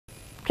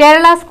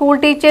Kerala School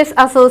Teachers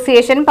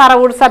Association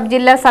Paravur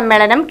Sub-Jilla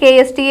Sammelanam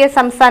KSTA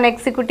Samsthana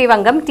Executive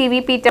Angam TV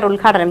Peter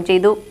ഉദ്ഘാടനം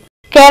ചെയ്തു.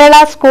 Kerala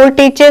School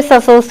Teachers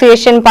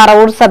Association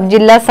Paravur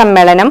Sub-Jilla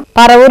Sammelanam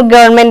Paravur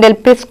Government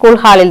LP School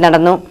Hall il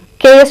നടന്നു.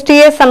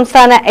 KSTA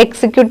Samsthana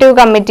Executive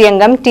Committee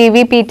Angam TV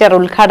Peter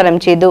ഉദ്ഘാടനം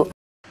ചെയ്തു.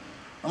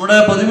 നമ്മുടെ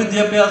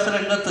പൊതുവിദ്യാഭ്യാസ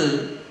രംഗത്ത്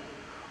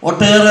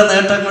ഒട്ടേറെ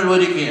നേട്ടങ്ങൾ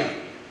വരികയാണ്.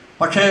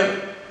 പക്ഷേ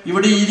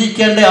ഇവിടെ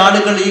ഇരിക്കേണ്ട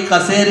ആളുകൾ ഈ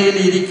കസേരയിൽ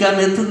ഇരിക്കാൻ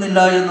എത്തുന്നില്ല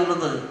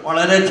എന്നുള്ളത്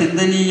വളരെ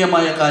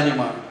ചിന്തനീയമായ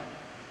കാര്യമാണ്.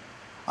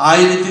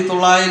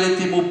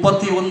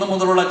 1931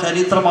 മുതലുള്ള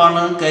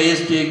ചരിത്രമാണ്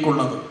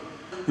KSTAക്കുള്ളത്.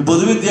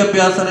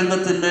 പൊതുവിദ്യാഭ്യാസ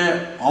രംഗത്തിൻ്റെ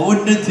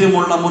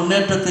ഔന്നത്യമുള്ള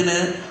മുന്നേറ്റത്തിന്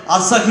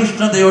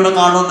അസഹിഷ്ണുതയോടെ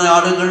കാണുന്ന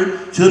ആളുകൾ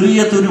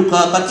ചെറിയ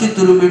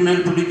കച്ചിത്തുരുമ്പിണ്ണിൽ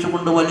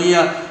പിടിച്ചുകൊണ്ട് വലിയ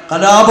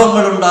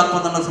കലാപങ്ങൾ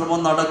ഉണ്ടാക്കുന്ന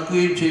ശ്രമം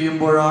നടക്കുകയും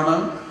ചെയ്യുമ്പോഴാണ്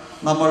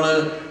നമ്മൾ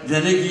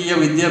ജനകീയ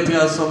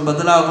വിദ്യാഭ്യാസം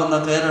ബദലാകുന്ന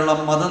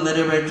കേരളം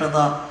മതനിരപേക്ഷത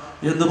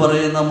എന്ന്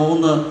പറയുന്ന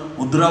 3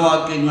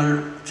 മുദ്രാവാക്യങ്ങൾ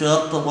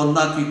ചേർത്ത്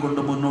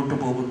ഒന്നാക്കിക്കൊണ്ട് മുന്നോട്ട്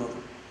പോകുന്നത്.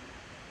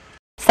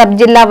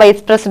 സബ്-ജില്ലാ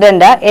വൈസ്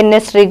പ്രസിഡന്റ്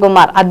NS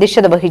ശ്രീകുമാർ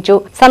അധ്യക്ഷത വഹിച്ചു.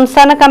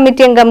 സംസ്ഥാന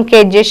കമ്മിറ്റി അംഗം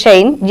KJ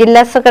ഷൈൻ,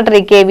 ജില്ലാ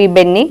സെക്രട്ടറി KV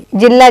ബെന്നി,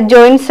 ജില്ലാ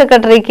joint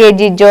secretary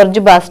KG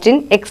George Bastin,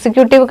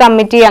 executive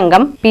committee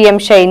അംഗം PM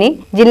ഷൈനി,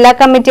 ജില്ലാ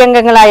കമ്മിറ്റി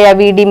അംഗങ്ങളായ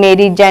VD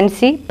Mary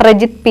Jancy,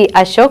 Prajith P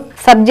Ashok,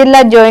 sub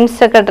ജില്ലാ joint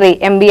secretary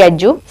MB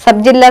Aju,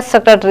 sub ജില്ലാ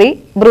സെക്രട്ടറി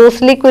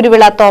ബ്രൂസ്ലി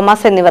കുരുവിള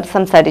തോമസ് എന്നിവർ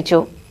സംസാരിച്ചു.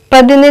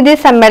 പ്രതിനിധി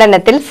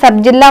സമ്മേളനത്തിൽ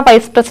സബ് ജില്ലാ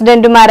വൈസ്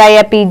പ്രസിഡന്റുമാരായ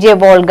PJ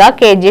Volga,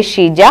 KJ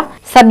Sheeja,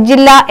 sub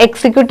ജില്ലാ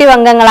എക്സിക്യൂട്ടീവ്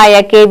അംഗങ്ങളായ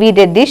KV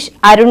രതീഷ്,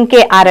 അരുൺ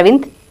K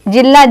അരവിന്ദ്,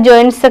 ജില്ലാ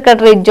ജോയിന്റ്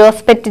സെക്രട്ടറി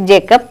ജോസ്പെറ്റ്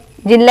ജേക്കബ്,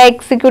 ജില്ലാ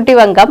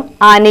എക്സിക്യൂട്ടീവ് അംഗം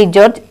ആനി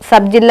ജോർജ്,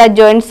 സബ് ജില്ലാ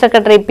ജോയിന്റ്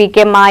സെക്രട്ടറി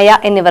PK മായ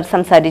എന്നിവർ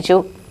സംസാരിച്ചു.